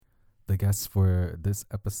The guest for this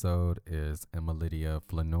episode is Emma Lydia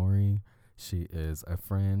Flanori. She is a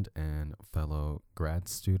friend and fellow grad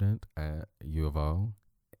student at U of O.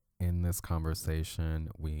 In this conversation,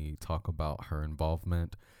 we talk about her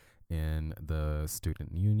involvement in the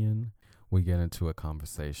student union. We get into a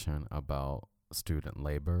conversation about student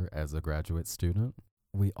labor as a graduate student.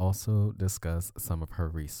 We also discuss some of her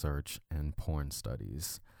research and porn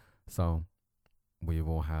studies. So we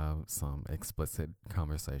will have some explicit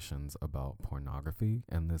conversations about pornography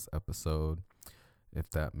in this episode.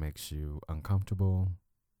 If that makes you uncomfortable,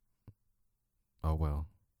 oh well.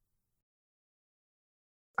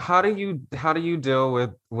 How do you deal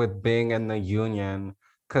with being in the union?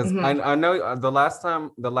 Because Mhm. I know the last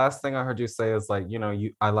thing I heard you say is like,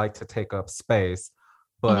 I like to take up space,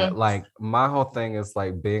 but Mhm. like my whole thing is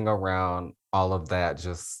like being around all of that,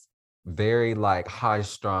 just very like high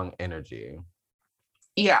strung energy.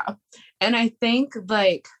 Yeah. And I think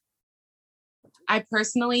like I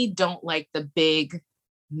personally don't like the big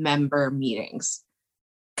member meetings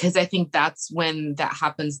because I think that's when that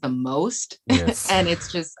happens the most. Yes. And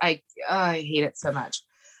it's just I hate it so much.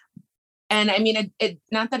 And I mean it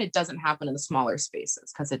not that it doesn't happen in the smaller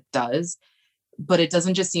spaces because it does, but it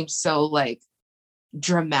doesn't just seem so like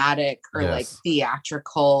dramatic or like Yes.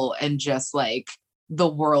 theatrical and just like the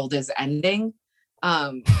world is ending.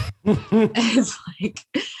 It's like,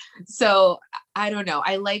 so I don't know.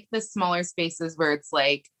 I like the smaller spaces where it's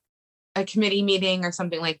like a committee meeting or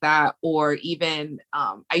something like that, or even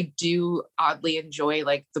I do oddly enjoy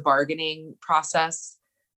like the bargaining process,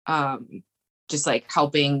 just like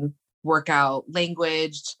helping work out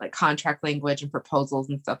language, like contract language and proposals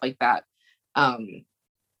and stuff like that,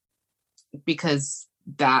 because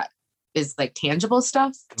that is like tangible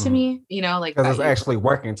stuff to me, like Because that it's actually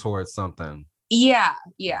working towards something. yeah.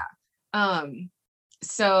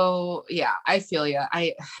 So yeah, I feel you.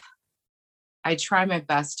 I try my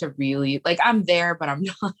best to really like I'm there, but I'm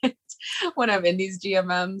not when I'm in these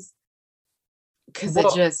GMMs because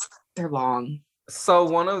they're long. So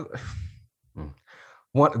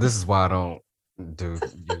this is why I don't do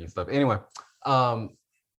union stuff anyway.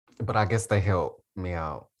 But I guess they help me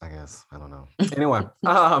out. I guess I don't know. Anyway,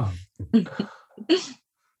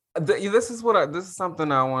 this is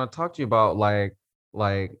something I want to talk to you about, like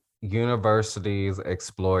universities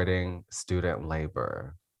exploiting student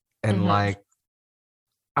labor, and like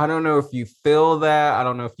I don't know if you feel that. I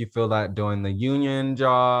don't know if you feel that doing the union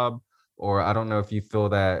job, or I don't know if you feel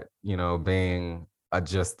that being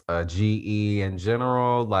just a GE in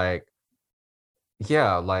general. Like,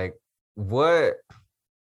 yeah, like what?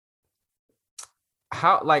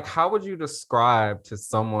 How would you describe to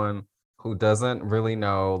someone who doesn't really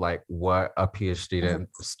know like what a PhD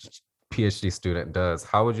student does?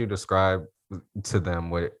 How would you describe to them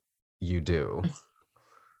what you do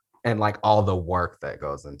and like all the work that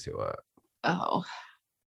goes into it? Oh,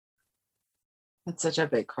 that's such a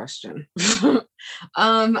big question.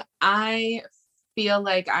 I feel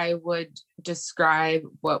like I would describe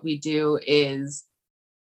what we do is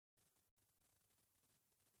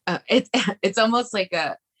it's almost like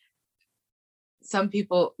some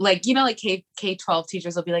people like like K-12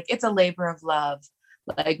 teachers will be like it's a labor of love,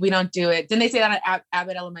 like we don't do it. Didn't they say that at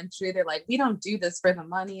Abbott Elementary? They're like, we don't do this for the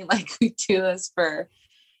money, like we do this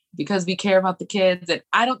because we care about the kids. And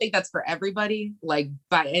I don't think that's for everybody, like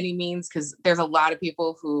by any means, because there's a lot of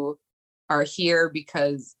people who are here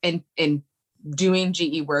because and doing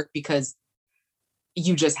GE work because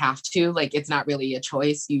you just have to, like it's not really a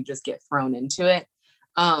choice, you just get thrown into it.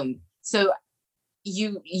 So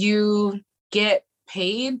you get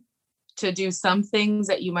paid to do some things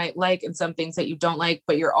that you might like and some things that you don't like,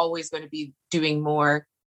 but you're always going to be doing more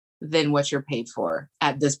than what you're paid for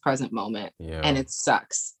at this present moment. Yeah. And it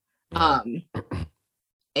sucks. Yeah.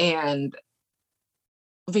 And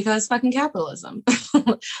because fucking capitalism.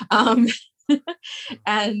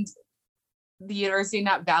 And the university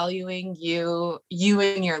not valuing you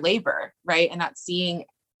and your labor, right? And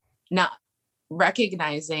not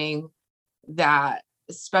recognizing that,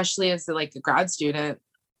 especially as like a grad student,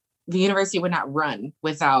 the university would not run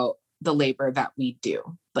without the labor that we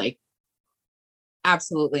do. Like,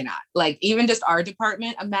 absolutely not. Like, even just our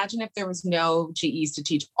department, imagine if there was no GEs to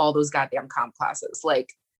teach all those goddamn comp classes.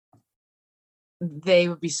 Like, they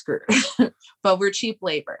would be screwed. But we're cheap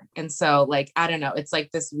labor. And so, like, I don't know. It's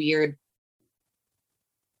like this weird,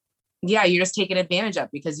 yeah, you're just taken advantage of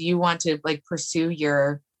because you want to like pursue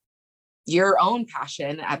your own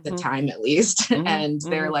passion at the time, at least. And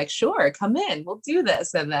they're like, sure, come in, we'll do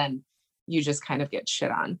this. And then you just kind of get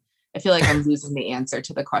shit on. I feel like I'm losing the answer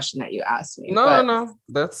to the question that you asked me. No.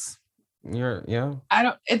 That's yeah. I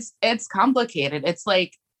don't, it's complicated. It's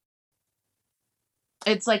like,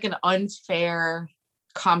 it's like an unfair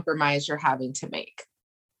compromise you're having to make.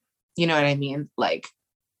 You know what I mean? Like,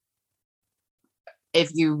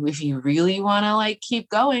 if you really want to like keep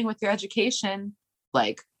going with your education,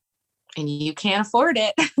 like, and you can't afford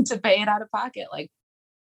it to pay it out of pocket, like,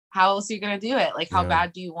 how else are you going to do it? Like, how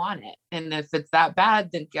bad do you want it? And if it's that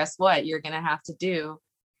bad, then guess what? You're going to have to do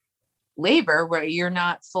labor where you're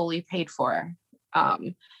not fully paid for.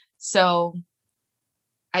 So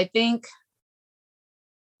I think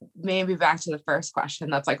maybe back to the first question,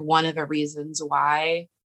 that's like one of the reasons why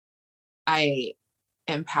I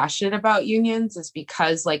am passionate about unions, is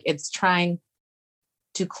because like it's trying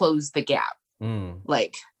to close the gap,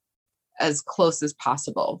 like as close as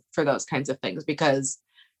possible for those kinds of things. Because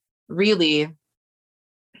really,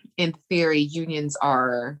 in theory, unions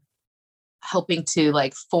are helping to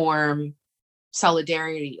like form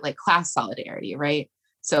solidarity, like class solidarity, right?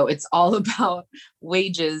 So it's all about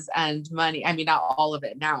wages and money. I mean, not all of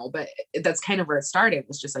it now, but that's kind of where it started,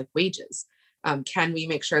 was just like wages. Can we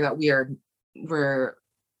make sure that we're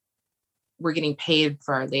getting paid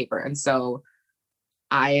for our labor? And so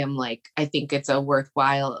I am like, I think it's a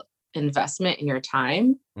worthwhile investment in your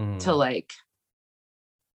time to like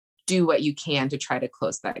do what you can to try to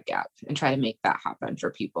close that gap and try to make that happen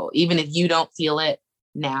for people, even if you don't feel it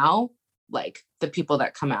now, like the people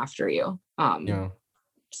that come after you.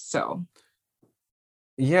 So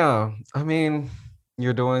yeah, I mean,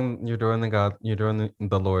 you're doing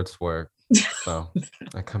the Lord's work. So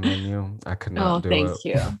I commend you. I could not do it. Thank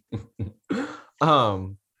you.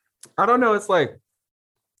 I don't know. It's like,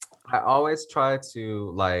 I always try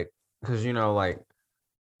to like, because, you know, like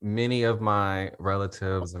many of my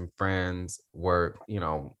relatives and friends work, you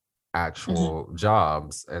know, actual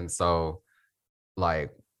jobs. And so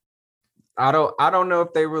like, I don't know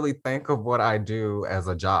if they really think of what I do as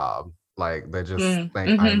a job. Like they just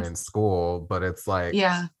think I'm in school, but it's like,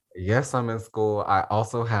 yes, I'm in school. I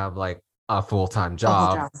also have like a full-time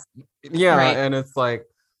job. Yeah. Right. And it's like,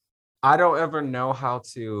 I don't ever know how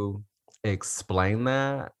to explain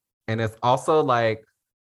that. And it's also like,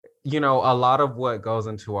 you know, a lot of what goes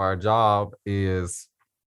into our job is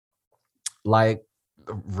like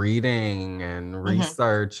reading and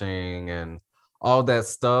researching and all that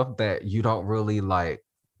stuff that you don't really like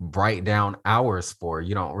write down hours for.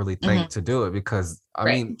 You don't really think to do it, because I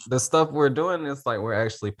mean, the stuff we're doing is like, we're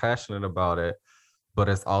actually passionate about it, but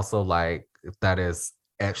it's also like, that is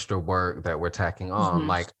extra work that we're tacking on.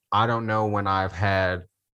 Like, I don't know when I've had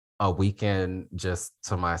a weekend just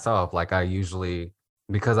to myself. Like I usually,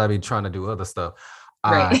 because I be trying to do other stuff,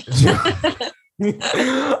 I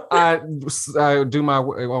do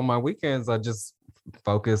on my weekends, I just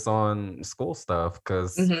focus on school stuff,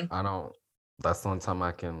 because that's the only time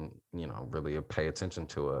I can, you know, really pay attention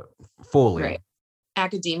to it fully. Right.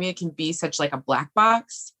 Academia can be such like a black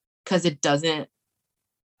box, because it doesn't,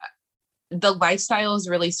 the lifestyle is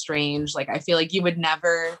really strange. Like I feel like you would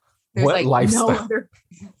never, there's what like lifestyle? No other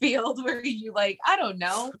field where you like, I don't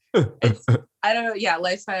know. I don't know. Yeah,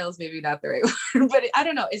 lifestyle is maybe not the right word, but I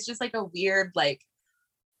don't know. It's just like a weird, like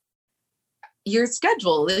your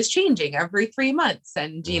schedule is changing every 3 months.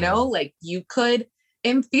 And, you know, like you could,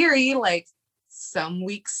 in theory, like some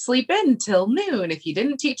weeks sleep in till noon if you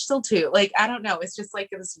didn't teach till 2. Like, I don't know. It's just like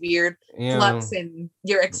this weird flux, and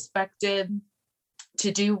you're expected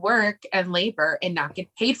to do work and labor and not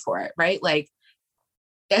get paid for it. Right. Like,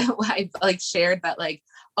 I like shared that like,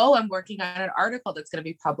 oh, I'm working on an article that's going to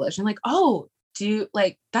be published. And like, oh, do you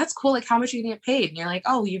like, that's cool. Like, how much are you going to get paid? And you're like,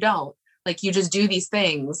 oh, you don't. Like, you just do these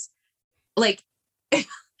things. Like,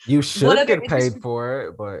 you should get paid for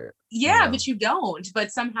it, but but you don't.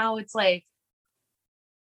 But somehow it's like,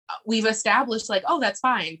 we've established like, oh, that's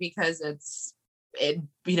fine, because it,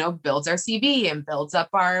 you know, builds our CV and builds up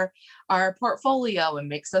our portfolio and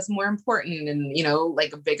makes us more important, and, you know,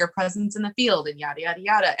 like a bigger presence in the field, and yada, yada,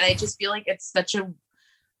 yada. And I just feel like it's such a,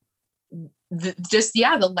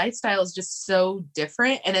 the lifestyle is just so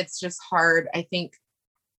different, and it's just hard. I think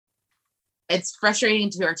it's frustrating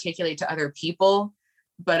to articulate to other people,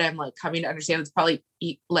 but I'm like coming to understand it's probably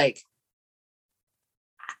like,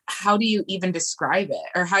 how do you even describe it,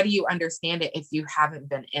 or how do you understand it if you haven't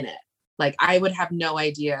been in it? Like, I would have no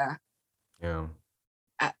idea. Yeah.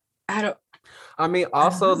 I don't. I mean,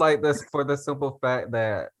 also like this, for the simple fact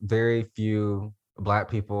that very few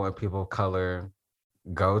Black people and people of color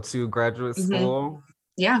go to graduate school.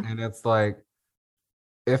 Yeah. And it's like,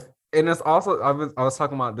 and it's also, I was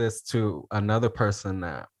talking about this to another person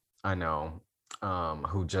that I know,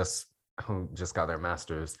 who just got their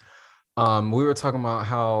master's. We were talking about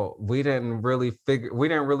how we didn't really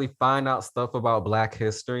find out stuff about Black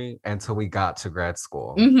history until we got to grad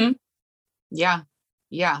school. Yeah.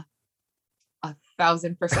 Yeah,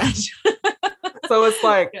 1,000%. So it's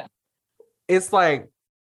like, Yeah. it's like,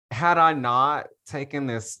 had I not taken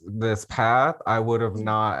this path, I would have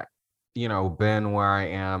not, been where I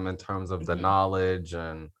am in terms of the knowledge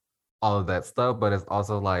and all of that stuff. But it's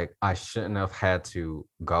also like I shouldn't have had to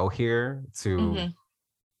go here to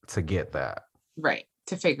get that. Right.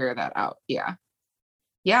 To figure that out. Yeah.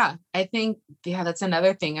 Yeah. I think, that's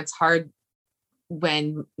another thing. It's hard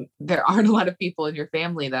when there aren't a lot of people in your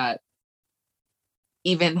family that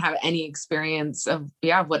even have any experience of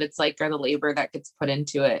what it's like, or the labor that gets put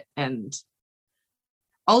into it. And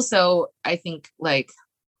also I think like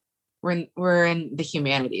we're in the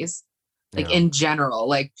humanities, like in general,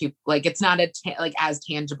 like people, like it's not like as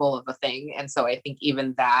tangible of a thing. And so I think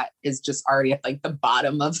even that is just already at like the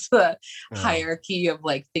bottom of the hierarchy of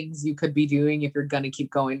like things you could be doing if you're going to keep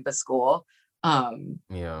going to school.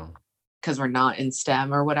 Because we're not in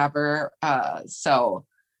STEM or whatever. So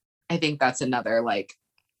I think that's another like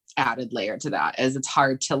added layer to that, is it's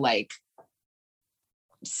hard to like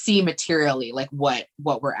see materially like what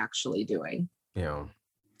we're actually doing. Yeah.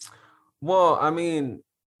 Well, I mean,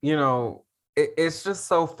 it's just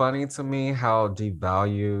so funny to me how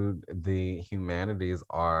devalued the humanities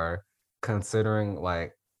are, considering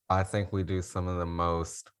like I think we do some of the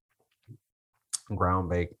most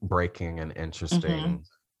groundbreaking and interesting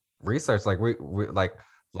research. Like we like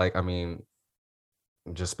I mean,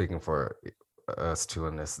 just speaking for us two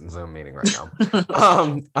in this Zoom meeting right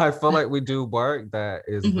now, I feel like we do work that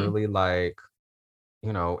is really like,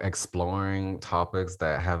 exploring topics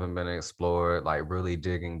that haven't been explored, like really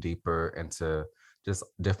digging deeper into just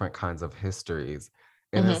different kinds of histories.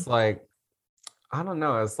 And it's like, I don't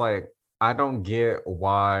know, it's like, I don't get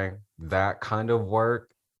why that kind of work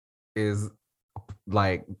is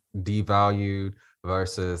like devalued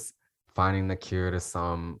versus finding the cure to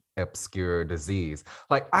some obscure disease.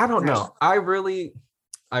 Like, I don't know.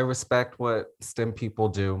 I respect what STEM people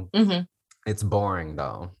do. It's boring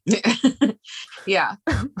though. Yeah.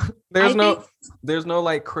 There's no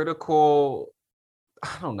like critical,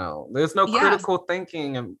 I don't know. There's no critical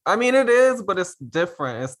thinking. And I mean, it is, but it's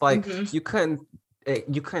different. It's like you couldn't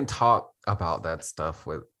talk about that stuff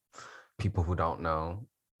with people who don't know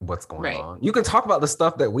what's going on. You can talk about the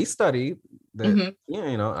stuff that we study that,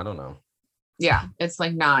 I don't know. Yeah. It's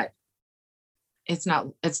like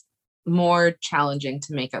it's more challenging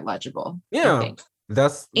to make it legible. Yeah. I think.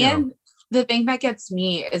 That's, and the thing that gets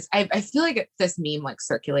me is I feel like this meme like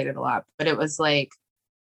circulated a lot, but it was like,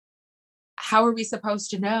 how are we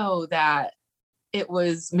supposed to know that it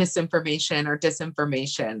was misinformation or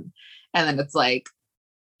disinformation? And then it's like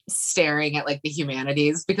staring at like the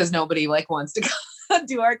humanities because nobody like wants to go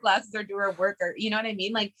do our classes or do our work, or you know what I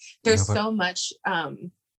mean? Like there's so much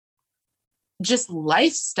just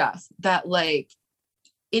life stuff that like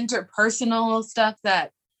interpersonal stuff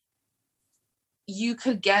that you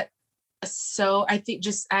could get. So I think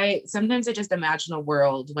sometimes I just imagine a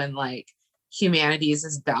world when like humanities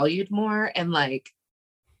is valued more, and like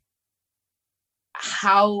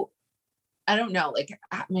how, I don't know, like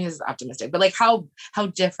I mean, this is optimistic, but like how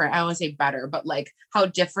different, I don't want to say better, but like how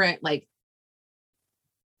different like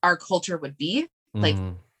our culture would be like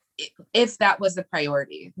if that was the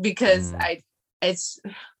priority, because it's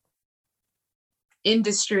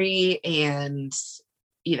industry and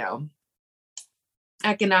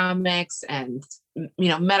economics and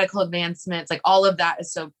medical advancements, like all of that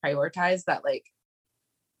is so prioritized that like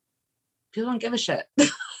people don't give a shit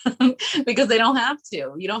because they don't have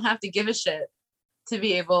to. You don't have to give a shit to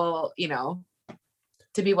be able,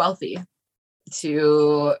 to be wealthy,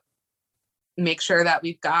 to make sure that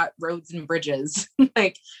we've got roads and bridges.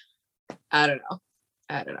 Like, I don't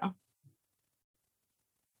know.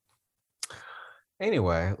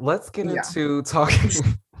 Anyway, let's get into talking.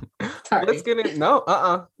 Let's get in.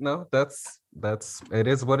 No, that's it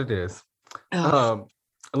is what it is.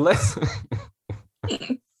 Let's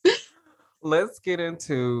let's get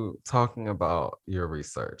into talking about your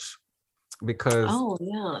research, because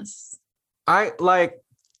I like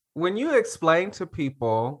when you explain to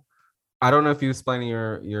people, I don't know if you explain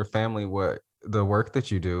to your family what the work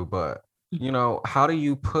that you do, but how do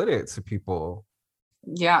you put it to people?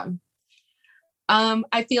 Yeah.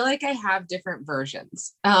 I feel like I have different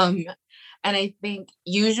versions. And I think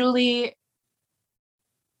usually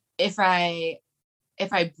if I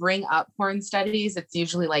bring up porn studies, it's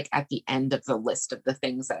usually like at the end of the list of the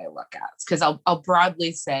things that I look at. Because I'll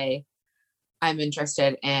broadly say I'm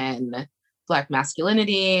interested in Black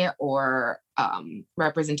masculinity or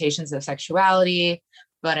representations of sexuality,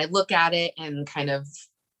 but I look at it and kind of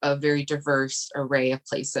a very diverse array of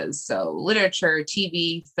places. So literature,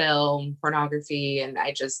 TV, film, pornography, and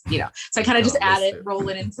I just, so I kind of just roll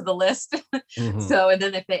it into the list. Mhm. So, and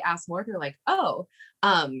then if they ask more, they're like, oh,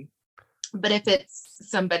 but if it's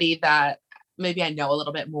somebody that maybe I know a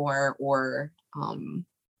little bit more, or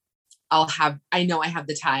I know I have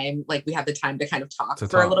the time, like we have the time to kind of talk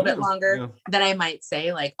for a little bit longer, then I might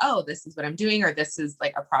say like, oh, this is what I'm doing, or this is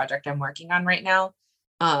like a project I'm working on right now.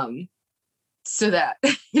 So that,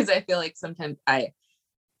 because I feel like sometimes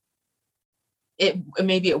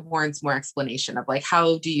maybe it warrants more explanation of like,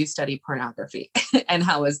 how do you study pornography and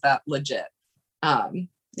how is that legit?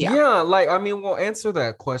 Yeah, like, I mean, we'll answer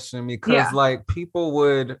that question because like people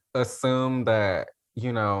would assume that,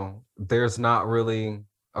 there's not really,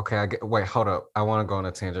 okay, wait, hold up. I want to go on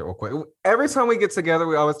a tangent real quick. Every time we get together,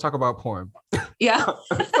 we always talk about porn. Yeah.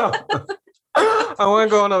 So, I want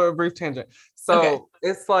to go on a brief tangent. So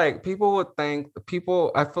it's like I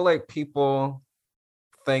feel like people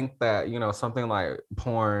think that, something like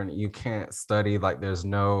porn, you can't study, like there's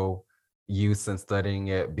no use in studying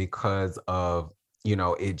it because of,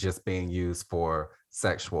 it just being used for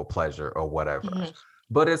sexual pleasure or whatever. Mm-hmm.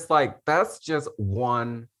 But it's like, that's just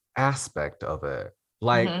one aspect of it.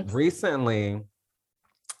 Like recently,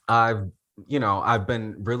 I've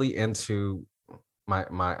been really into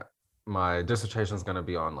my dissertation is going to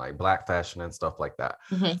be on like Black fashion and stuff like that.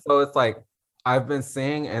 Mm-hmm. So it's like, I've been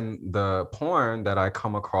seeing in the porn that I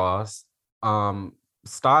come across,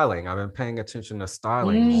 styling. I've been paying attention to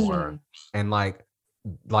styling more, and like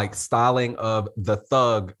styling of the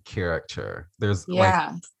thug character. There's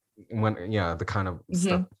the kind of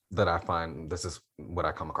stuff that I find. This is what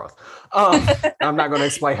I come across. I'm not going to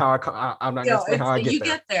explain how I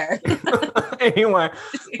get there. Anyway,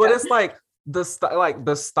 but it's like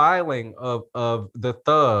the styling of the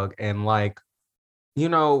thug, and like,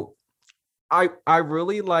 I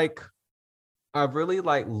really like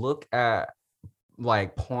look at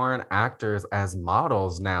like porn actors as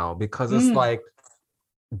models now, because it's like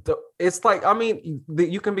I mean,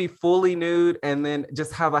 you can be fully nude and then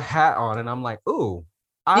just have a hat on, and I'm like, ooh,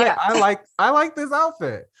 I like this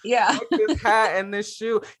outfit. Yeah. I like this hat and this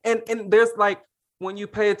shoe. And there's like, when you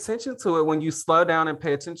pay attention to it, when you slow down and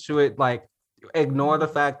pay attention to it, like ignore the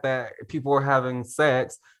fact that people are having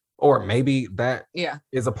sex, or maybe that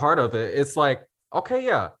is a part of it. It's like, okay,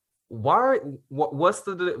 yeah. What's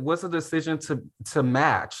the decision to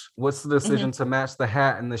match? What's the decision to match the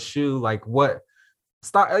hat and the shoe? Like what?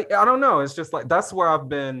 I don't know. It's just like, that's where I've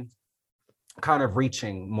been kind of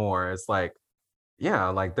reaching more. It's like, yeah,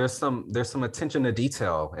 like there's some attention to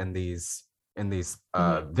detail in these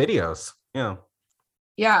videos. Yeah.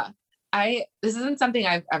 Yeah. This isn't something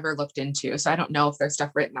I've ever looked into, so I don't know if there's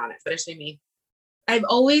stuff written on it, but it's me. I've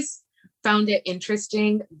always found it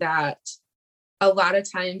interesting that a lot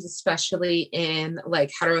of times, especially in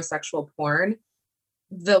like heterosexual porn,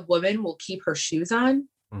 the woman will keep her shoes on.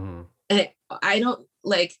 Mm-hmm. And I don't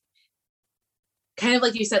like, kind of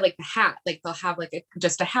like you said, like the hat, like they'll have like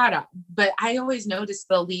just a hat on, but I always notice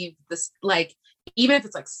they'll leave this, like, even if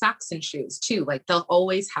it's like socks and shoes too, like they'll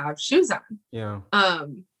always have shoes on. Yeah.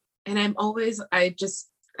 And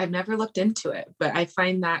I've never looked into it, but I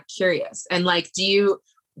find that curious. And like,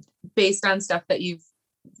 based on stuff that you've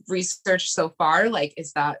researched so far, like,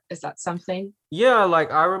 is that something? Yeah.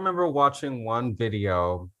 Like, I remember watching one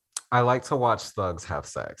video. I like to watch thugs have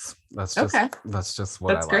sex. That's just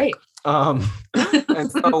what I like. Great. And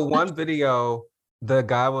so one video, the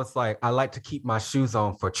guy was like, I like to keep my shoes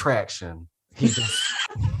on for traction. He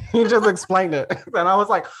just explained it. And I was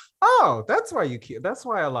like, oh, that's why a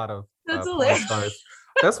lot of porn stars,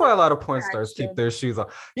 that's why a lot of porn stars keep their shoes on.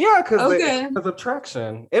 Yeah, because of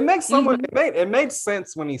traction. It makes it made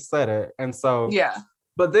sense when he said it. And so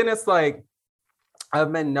but then it's like,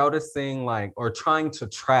 I've been noticing, like, or trying to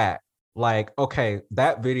track, like, okay,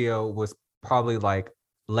 that video was probably like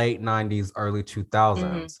late 90s, early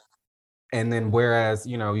 2000s. And then whereas,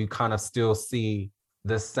 you kind of still see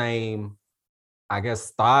the same, I guess,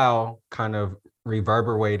 style kind of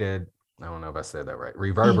reverberated. I don't know if I said that right.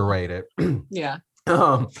 Reverberated. Yeah.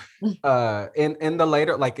 In the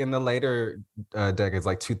later decades,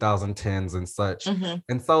 like 2010s and such.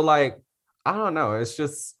 And so, like, I don't know. It's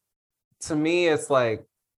just, to me, it's like,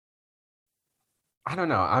 I don't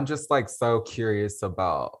know. I'm just like so curious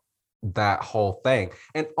about that whole thing.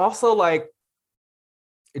 And also, like,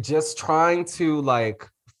 just trying to like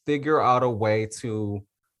figure out a way to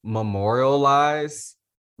memorialize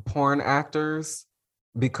porn actors,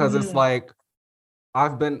 because it's like,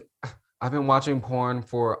 I've been watching porn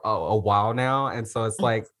for a while now. And so it's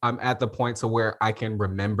like, I'm at the point to where I can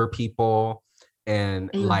remember people And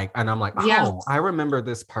and I'm like, Yeah. oh, I remember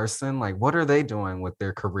this person. Like, what are they doing with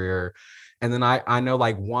their career? And then I know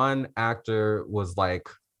like one actor was like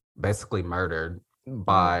basically murdered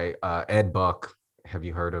by Ed Buck. Have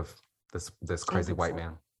you heard of this crazy white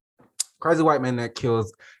man? Crazy white man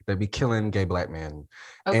that be killing gay black men.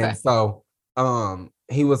 Okay. And so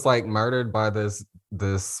he was like murdered by this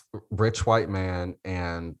rich white man,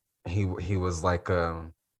 and he was like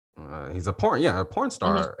he's a porn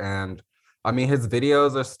star. And I mean, his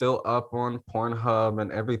videos are still up on Pornhub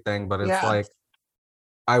and everything, but it's like,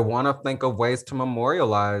 I want to think of ways to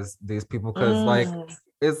memorialize these people, because like,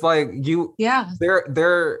 it's like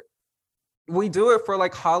they're we do it for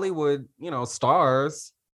like Hollywood,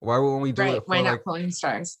 stars. Why wouldn't we do it for why not like porn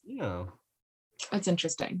stars? Yeah. That's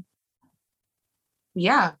interesting.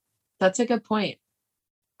 Yeah, that's a good point.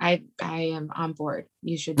 I am on board.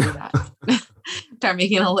 You should do that. Start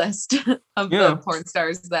making a list of the porn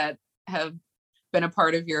stars that have been a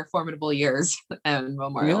part of your formidable years and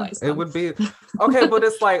memorialize them. It would be okay, but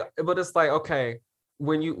it's like okay,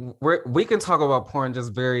 when we can talk about porn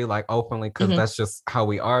just very like openly, because that's just how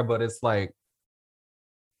we are. But it's like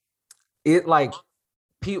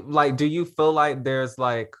people like, do you feel like there's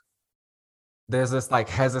this like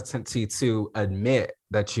hesitancy to admit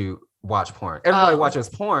that you watch porn? Everybody watches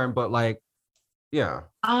porn, but like, yeah.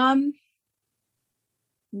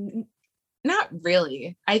 Not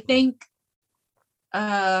really. I think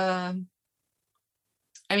I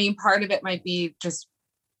mean, part of it might be just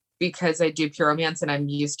because I do pure romance and I'm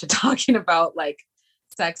used to talking about like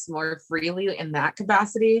sex more freely in that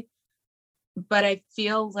capacity. But I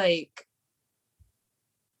feel like,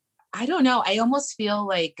 I don't know, I almost feel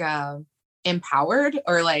like empowered,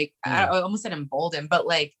 or like I almost said emboldened, but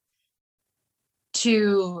like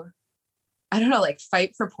to, I don't know, like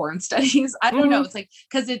fight for porn studies. I don't know. It's like,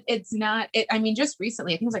 because it's not, I mean, just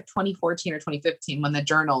recently, I think it was like 2014 or 2015 when the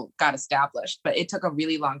journal got established, but it took a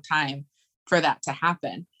really long time for that to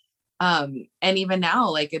happen. And even now,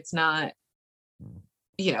 like, it's not,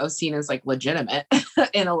 seen as like legitimate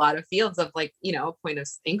in a lot of fields of like, point of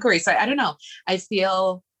inquiry. So I don't know. I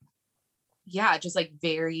feel, just like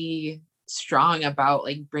very strong about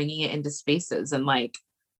like bringing it into spaces and like,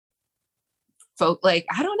 like,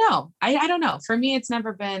 I don't know. I don't know. For me,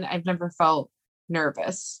 I've never felt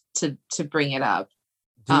nervous to bring it up.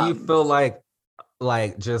 Do you feel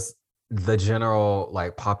like just the general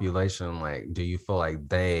like population, like, do you feel like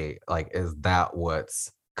they like, is that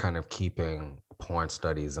what's kind of keeping porn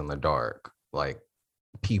studies in the dark? Like,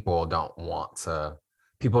 people don't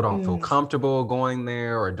feel comfortable going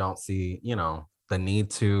there, or don't see, the need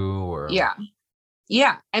to, or yeah.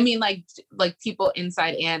 I mean, like people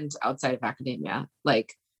inside and outside of academia,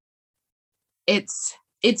 like it's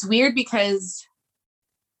weird because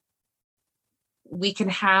we can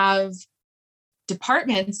have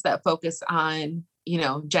departments that focus on,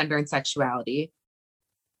 gender and sexuality,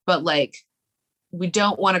 but like, we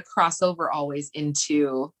don't want to cross over always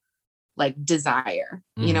into like desire,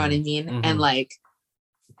 you know what I mean? And like,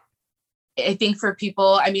 I think for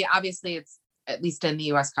people, I mean, obviously it's, at least in the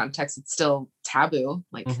US context, it's still taboo,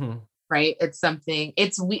 like, right? It's something,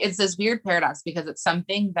 it's this weird paradox, because it's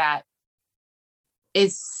something that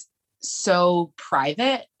is so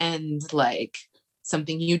private and like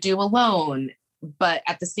something you do alone, but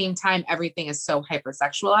at the same time, everything is so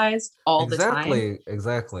hypersexualized all the time.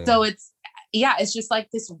 Exactly. So it's just like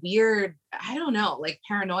this weird, I don't know, like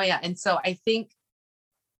paranoia. And so I think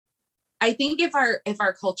if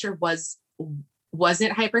our culture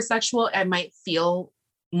wasn't hypersexual, I might feel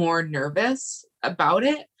more nervous about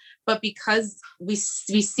it. But because we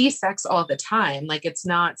see sex all the time, like, it's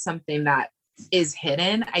not something that is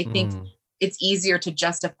hidden, I think it's easier to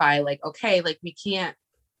justify, like, okay, like, we can't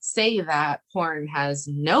say that porn has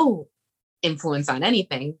no influence on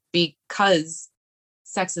anything because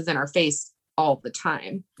sex is in our face all the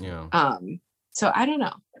time. So I don't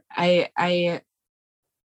know. I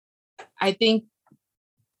think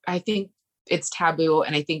it's taboo,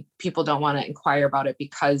 and I think people don't want to inquire about it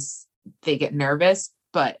because they get nervous,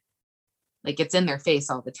 but like, it's in their face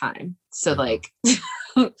all the time. So like,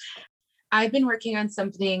 I've been working on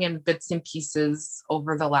something in bits and pieces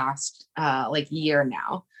over the last like year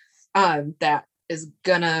now, that is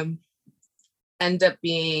gonna end up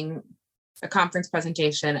being a conference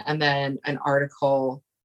presentation, and then an article,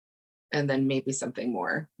 and then maybe something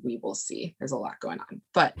more. We will see. There's a lot going on,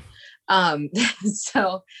 but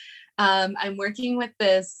so I'm working with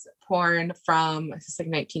this porn from, it's like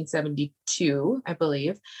 1972, I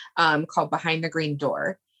believe, called Behind the Green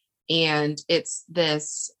Door. And it's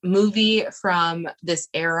this movie from this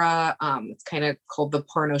era. It's kind of called the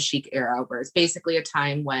porno chic era, where it's basically a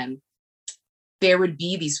time when there would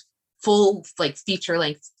be these full like feature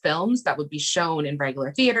length films that would be shown in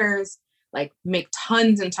regular theaters, like make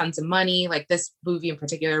tons and tons of money. Like this movie in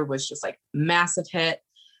particular was just like massive hit.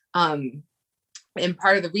 And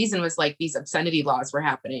part of the reason was like these obscenity laws were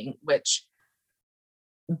happening, which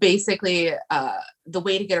basically the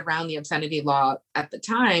way to get around the obscenity law at the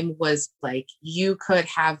time was like you could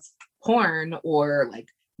have porn or like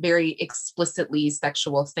very explicitly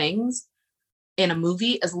sexual things in a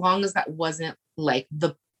movie as long as that wasn't like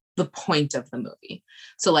the point of the movie.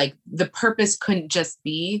 So like the purpose couldn't just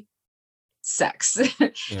be sex.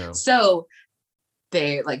 Yeah. So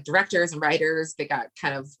they like directors and writers, they got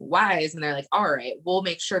kind of wise and they're like, all right, we'll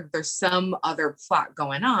make sure that there's some other plot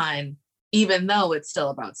going on, even though it's still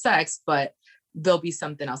about sex, but there'll be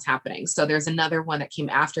something else happening. So there's another one that came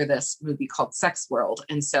after this movie called Sex World.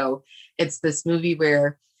 And so it's this movie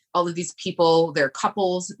where all of these people, they're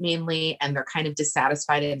couples mainly, and they're kind of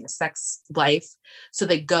dissatisfied in their sex life. So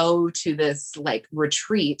they go to this like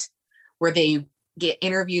retreat where they get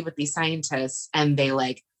interviewed with these scientists and they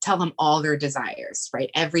like tell them all their desires,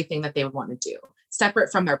 right? Everything that they would want to do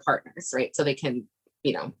separate from their partners, right? So they can,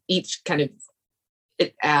 you know, each kind of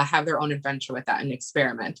have their own adventure with that and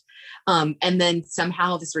experiment. And then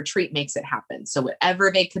somehow this retreat makes it happen. So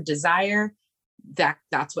whatever they could desire,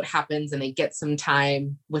 that's what happens, and they get some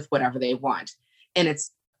time with whatever they want. And it's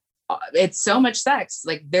so much sex.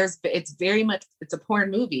 Like it's very much, it's a porn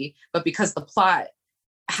movie, but because the plot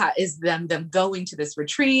is them going to this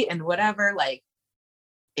retreat and whatever, like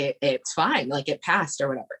it's fine, like it passed or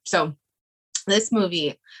whatever. So this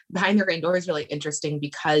movie Behind the Green Door is really interesting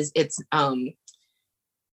because it's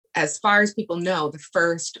as far as people know, the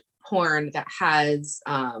first porn that has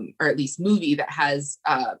or at least movie that has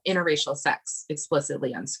interracial sex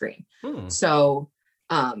explicitly on screen. So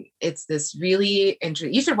it's this really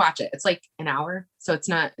interesting, you should watch it. It's like an hour, so it's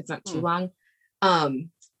not too long.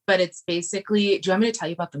 But it's basically, do you want me to tell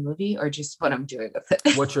you about the movie or just what I'm doing with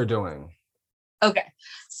it? What you're doing. Okay.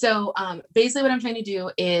 So basically what I'm trying to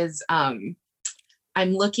do is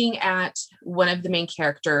I'm looking at one of the main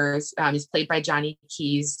characters. He's played by Johnny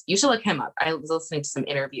Keys. You should look him up. I was listening to some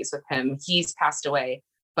interviews with him. He's passed away,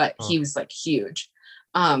 but he was like huge.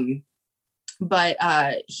 But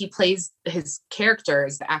he plays his character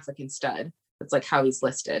as the African stud. That's like how he's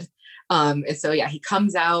listed. And so, yeah, he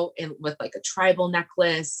comes out with like a tribal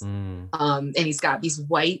necklace. And he's got these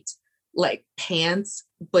white like pants,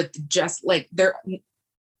 but just like they're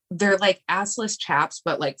like assless chaps,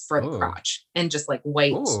 but like for the crotch, and just like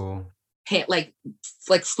white pant, like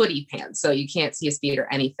footy pants. So you can't see his feet or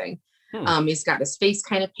anything. He's got his face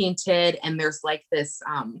kind of painted, and there's like this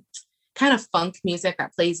kind of funk music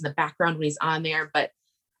that plays in the background when he's on there. But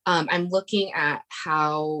I'm looking at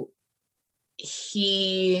how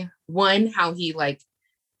he like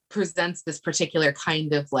presents this particular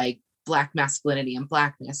kind of like Black masculinity and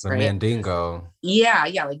Blackness, right? Mandingo. Yeah,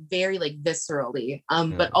 like very like viscerally.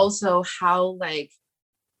 But also how like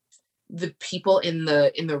the people in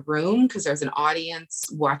the room, because there's an audience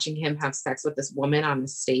watching him have sex with this woman on the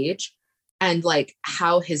stage, and like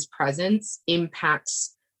how his presence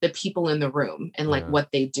impacts the people in the room and like what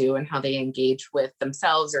they do and how they engage with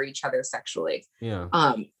themselves or each other sexually.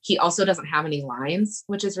 He also doesn't have any lines,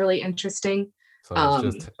 which is really interesting. So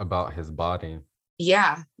it's just about his body.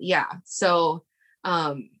 Yeah. So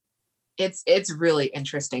it's really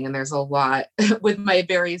interesting, and there's a lot with my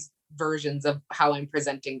various versions of how I'm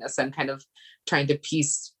presenting this. I'm kind of trying to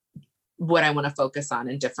piece what I want to focus on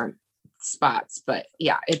in different spots, but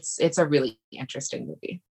yeah, it's a really interesting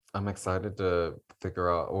movie. I'm excited to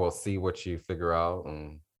figure out, or see what you figure out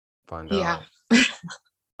and find out.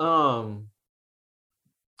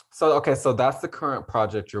 So that's the current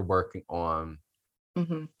project you're working on.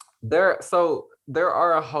 There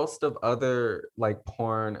are a host of other like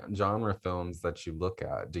porn genre films that you look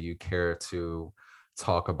at. Do you care to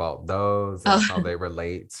talk about those and how they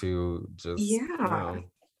relate to just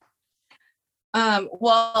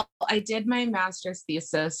well, I did my master's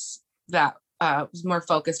thesis that was more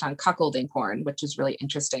focused on cuckolding porn, which is really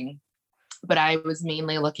interesting, but I was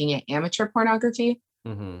mainly looking at amateur pornography.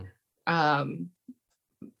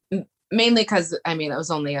 Mainly because I mean it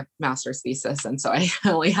was only a master's thesis, and so I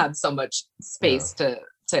only had so much space to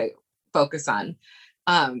focus on.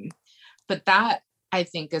 But that I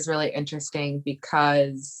think is really interesting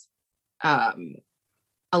because a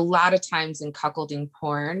lot of times in cuckolding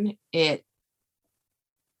porn,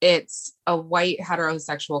 it's a white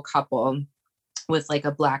heterosexual couple with like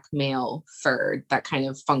a Black male third that kind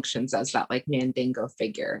of functions as that like Mandingo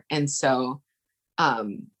figure. And so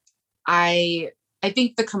I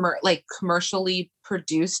think the commercially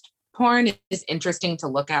produced porn is interesting to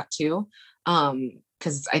look at too.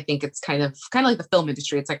 Because I think it's kind of like the film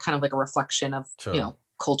industry. It's like kind of like a reflection of Sure.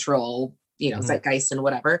 cultural Mhm. zeitgeist and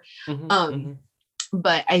whatever. Mhm, Um, mhm.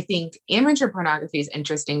 But I think amateur pornography is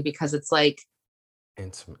interesting because it's like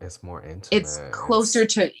It's more intimate. it's closer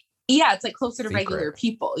to it's like closer to regular secret.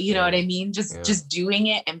 people. You know what I mean? Yeah. Just doing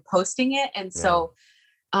it and posting it. And so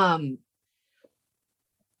to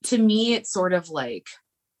me, it's sort of like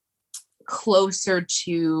closer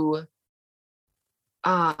to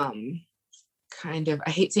kind of, I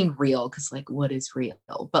hate saying real because like what is real,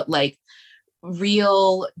 but like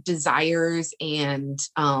real desires and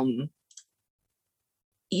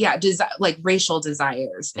like racial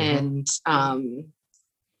desires Mhm.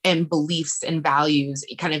 and beliefs and values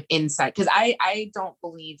kind of insight, because I don't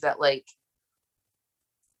believe that like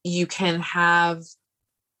you can have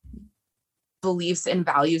beliefs and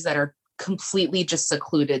values that are completely just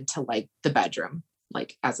secluded to like the bedroom,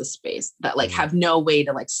 like as a space that like have no way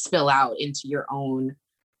to like spill out into your own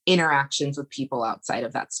interactions with people outside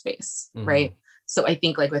of that space, right? So I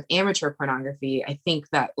think like with amateur pornography, I think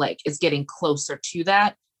that like it's getting closer to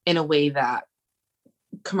that in a way that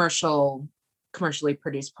commercially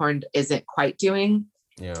produced porn isn't quite doing.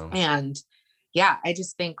 Yeah. And yeah, I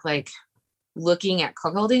just think like looking at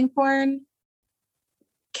cuckolding porn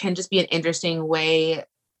can just be an interesting way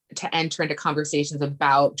to enter into conversations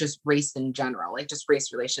about just race in general, like just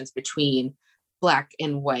race relations between Black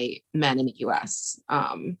and white men in the US.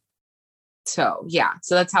 So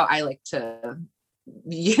that's how I like to,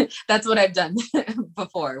 that's what I've done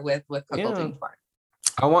before with cuckolding porn.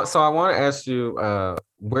 I want to ask you,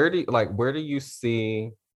 where do you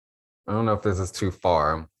see, I don't know if this is too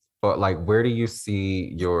far, but like, where do you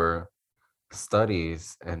see your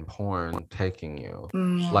studies in porn taking you?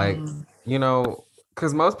 Like,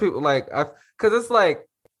 because most people because it's like,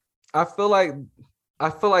 I feel like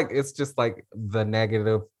it's just like the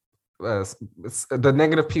negative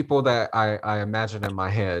people that I imagine in my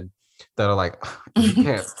head that are like, you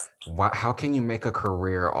can't, how can you make a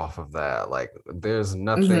career off of that? Like, there's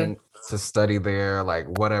nothing to study there, like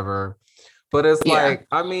whatever. But it's like,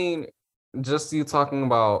 I mean, just you talking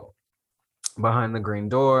about Behind the Green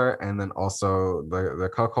Door and then also the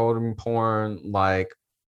cuckolding porn, like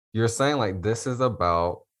you're saying, like this is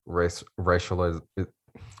about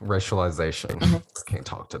racialization. Can't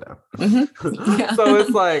talk to them. So it's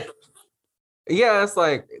like, it's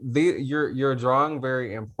like you're drawing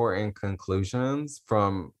very important conclusions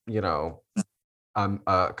from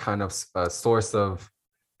kind of a source of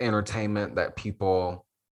entertainment that people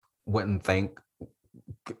wouldn't think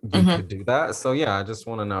you could do that. So yeah, I just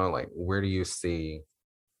want to know, like, where do you see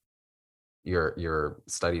your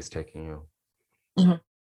studies taking you?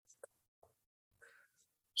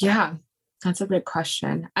 Yeah, that's a good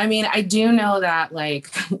question. I mean, I do know that like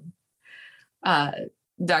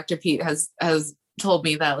Dr. Pete has told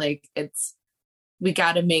me that like we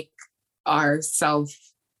got to make our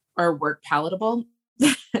work palatable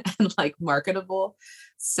and like marketable.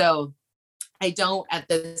 So I don't at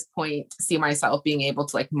this point see myself being able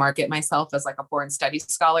to like market myself as like a porn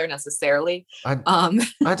studies scholar necessarily.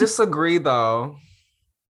 I disagree though.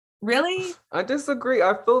 Really? I disagree.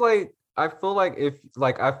 I feel like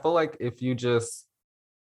if you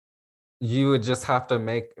would just have to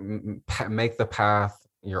make the path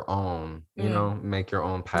your own, make your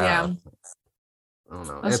own path. Yeah. I don't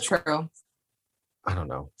know. That's true. I don't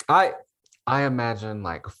know. I imagine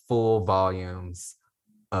like full volumes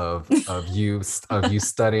of you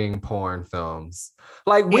studying porn films.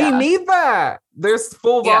 Like we need that. There's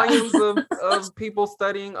full volumes of people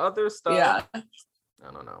studying other stuff. Yeah. I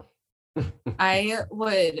don't know. I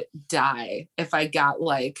would die if I got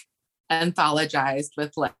like anthologized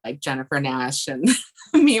with like Jennifer Nash and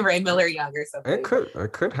Ray Miller Young or something. It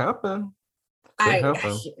could happen. I'm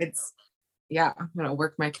gonna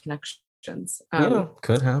work my connections.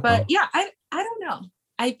 Could happen. But yeah, I don't know.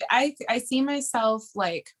 I see myself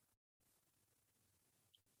like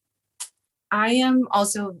I am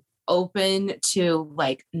also open to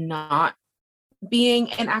like not being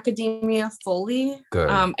in academia fully. Good.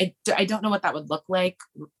 I don't know what that would look like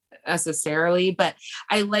necessarily, but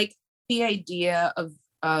I like the idea of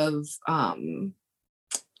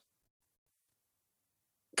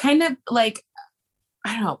kind of like,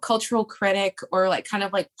 I don't know, cultural critic or like kind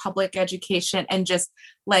of like public education, and just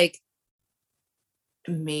like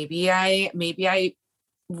maybe I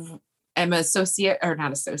am associate or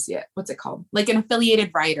not associate, what's it called? Like an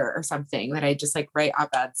affiliated writer or something that I just like write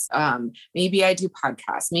op-eds. Maybe I do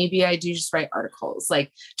podcasts. Maybe I do just write articles,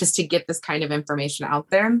 like just to get this kind of information out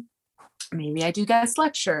there. Maybe I do guest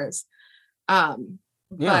lectures. But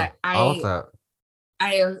all of that.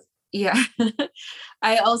 yeah.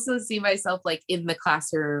 I also see myself like in the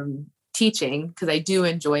classroom teaching because I do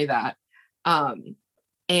enjoy that.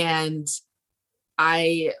 And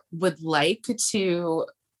I would like to,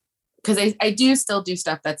 because I do still do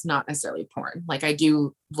stuff that's not necessarily porn. Like I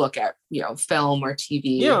do look at, film or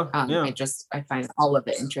TV. Yeah, I find all of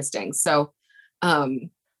it interesting. So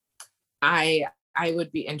I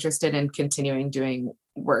would be interested in continuing doing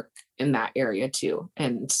work in that area too.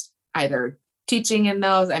 And either teaching in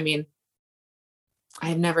those. I mean,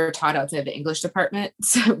 I've never taught outside the English department,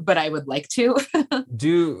 but I would like to.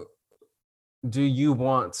 Do you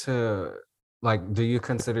want to, like, do you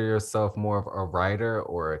consider yourself more of a writer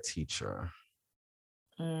or a teacher?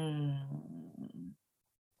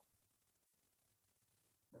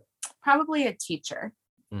 Probably a teacher,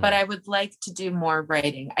 but I would like to do more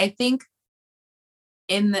writing. I think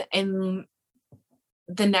in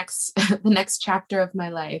the next the next chapter of my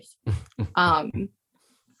life,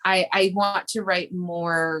 I want to write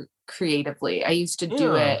more creatively. I used to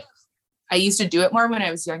do it. I used to do it more when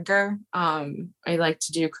I was younger. I like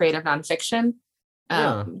to do creative nonfiction.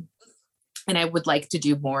 And I would like to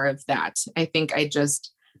do more of that. I think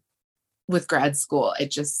with grad school, it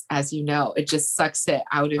just, as you know, it just sucks it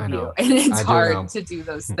out of you. And it's hard to do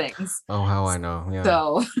those things. Oh, how I know. Yeah.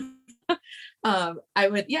 So I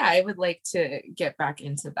would like to get back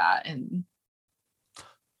into that. And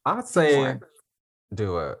I'd say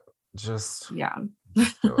do it. Just do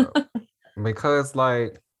it. Because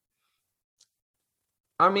like,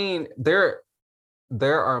 I mean, there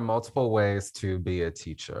are multiple ways to be a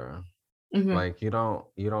teacher. Like you don't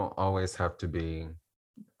always have to be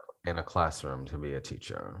in a classroom to be a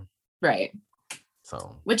teacher. Right.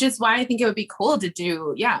 So, which is why I think it would be cool to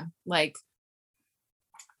do,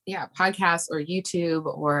 podcasts or YouTube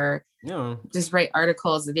or just write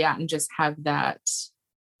articles, and just have that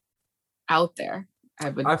out there.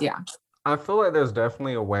 I feel like there's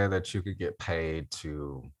definitely a way that you could get paid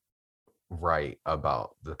to write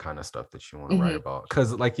about the kind of stuff that you want to write about,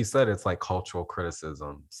 because like you said, it's like cultural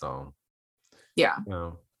criticism. So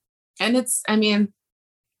and it's, I mean,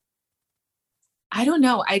 I don't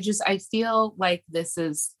know, I feel like this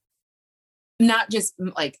is not just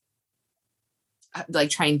like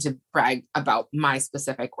trying to brag about my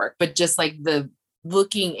specific work, but just like the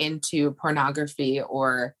looking into pornography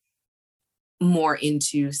or more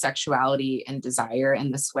into sexuality and desire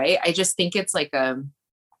in this way. I just think it's like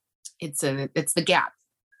it's the gap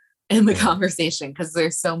in the conversation, because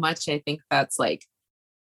there's so much, I think, that's like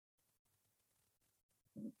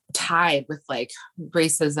tied with like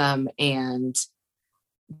racism and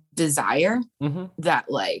desire that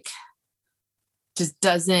like just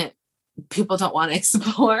people don't want to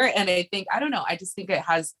explore. And I think, I don't know, I just think it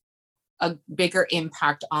has a bigger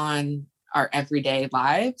impact on our everyday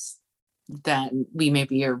lives than we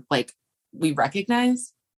maybe are like we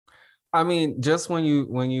recognize. I mean, just when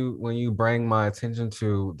you bring my attention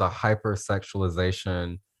to the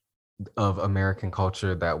hypersexualization of American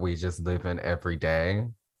culture that we just live in every day,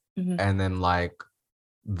 and then like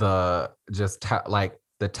the just like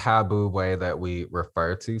the taboo way that we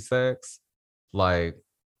refer to sex, like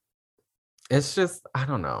it's just, I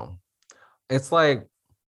don't know. It's like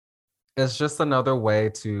it's just another way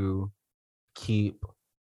to keep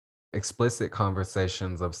explicit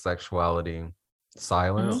conversations of sexuality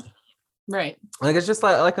silent. Right. Like it's just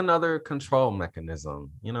like another control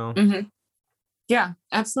mechanism, Yeah,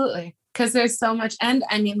 absolutely. Because there's so much, and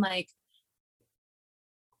I mean, like,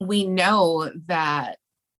 we know that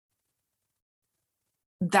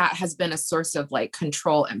has been a source of like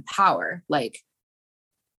control and power, like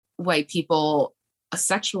white people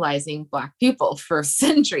sexualizing Black people for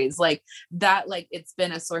centuries, like that, like it's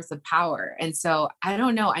been a source of power. And so I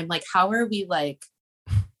don't know, I'm like, how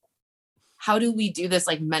do we do this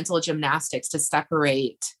like mental gymnastics to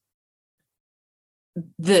separate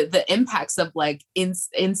the impacts of like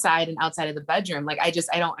inside and outside of the bedroom? Like I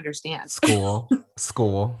don't understand.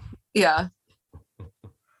 School. Yeah.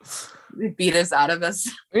 They beat us out of us.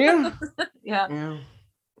 Yeah. Yeah.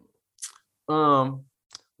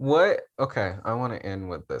 Okay, I want to end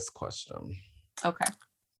with this question. Okay.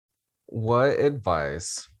 What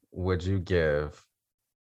advice would you give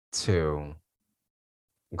to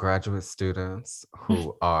graduate students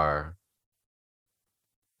who are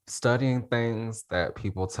studying things that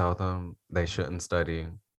people tell them they shouldn't study,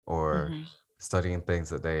 or studying things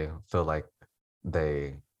that they feel like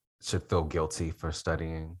they should feel guilty for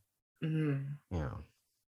studying? Yeah.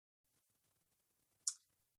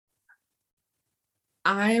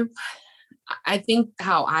 I think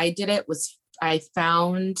how I did it was I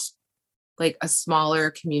found like a smaller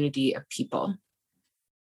community of people,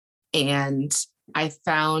 and I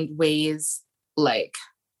found ways, like,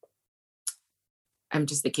 I'm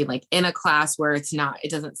just thinking, like, in a class where it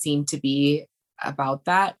doesn't seem to be about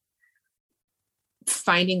that,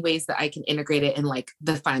 finding ways that I can integrate it in like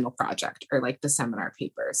the final project or like the seminar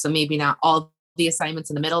paper. So maybe not all the assignments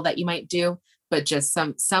in the middle that you might do, but just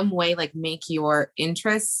some way, like, make your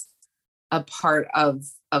interests a part of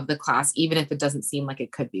the class, even if it doesn't seem like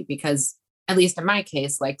it could be, because at least in my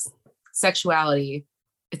case, like, sexuality,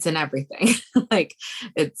 it's in everything. Like,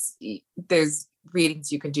 there's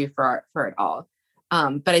readings you can do for it all.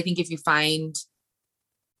 But I think if you find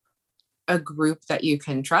a group that you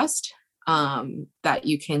can trust, that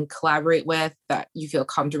you can collaborate with, that you feel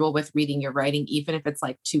comfortable with reading your writing, even if it's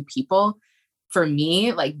like 2 people, for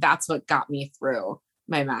me, like, that's what got me through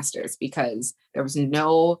my master's, because there was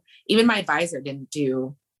even my advisor didn't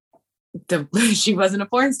do she wasn't a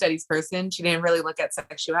foreign studies person. She didn't really look at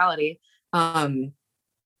sexuality.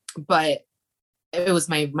 But it was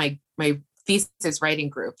my thesis writing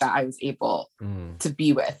group that I was able to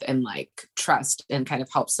be with and like trust and kind of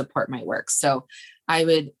help support my work. So I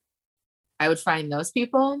would find those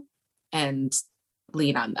people and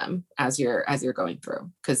lean on them as you're going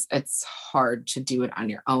through, because it's hard to do it on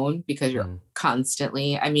your own, because you're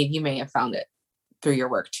constantly, I mean, you may have found it through your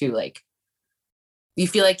work too, like, you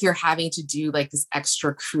feel like you're having to do like this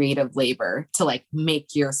extra creative labor to like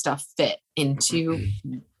make your stuff fit into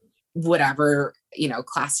whatever,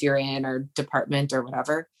 class you're in or department or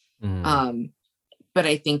whatever. But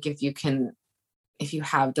I think if you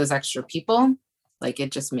have those extra people, like,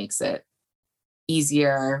 it just makes it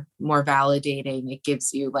easier, more validating. It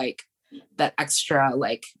gives you like that extra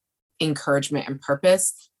like encouragement and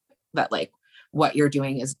purpose that like what you're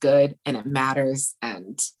doing is good and it matters.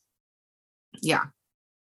 And yeah.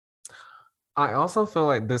 I also feel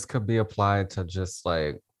like this could be applied to just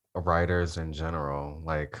like writers in general.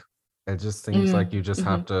 Like, it just seems like you just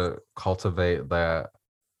have to cultivate that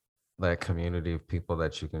community of people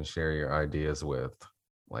that you can share your ideas with,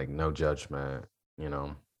 like, no judgment,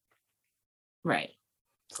 Right.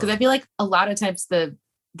 Because I feel like a lot of times the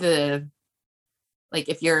like,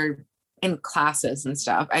 if you're in classes and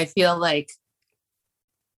stuff, I feel like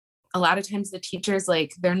a lot of times the teachers,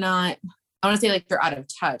 like, they're not, I want to say like they're out of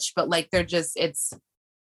touch, but like I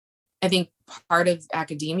think part of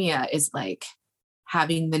academia is like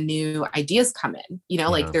having the new ideas come in,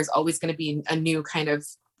 like there's always going to be a new kind of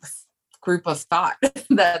group of thought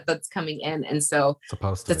that's coming in. And so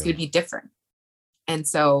that's going to be different. And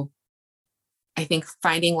so I think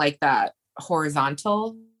finding like that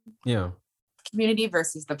horizontal community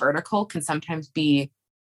versus the vertical can sometimes be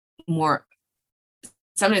more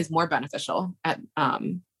beneficial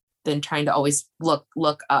than trying to always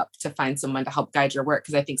look up to find someone to help guide your work.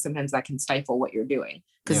 Because I think sometimes that can stifle what you're doing,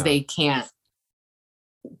 because they can't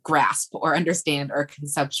grasp or understand or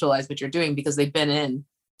conceptualize what you're doing because they've been in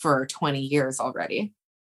for 20 years already.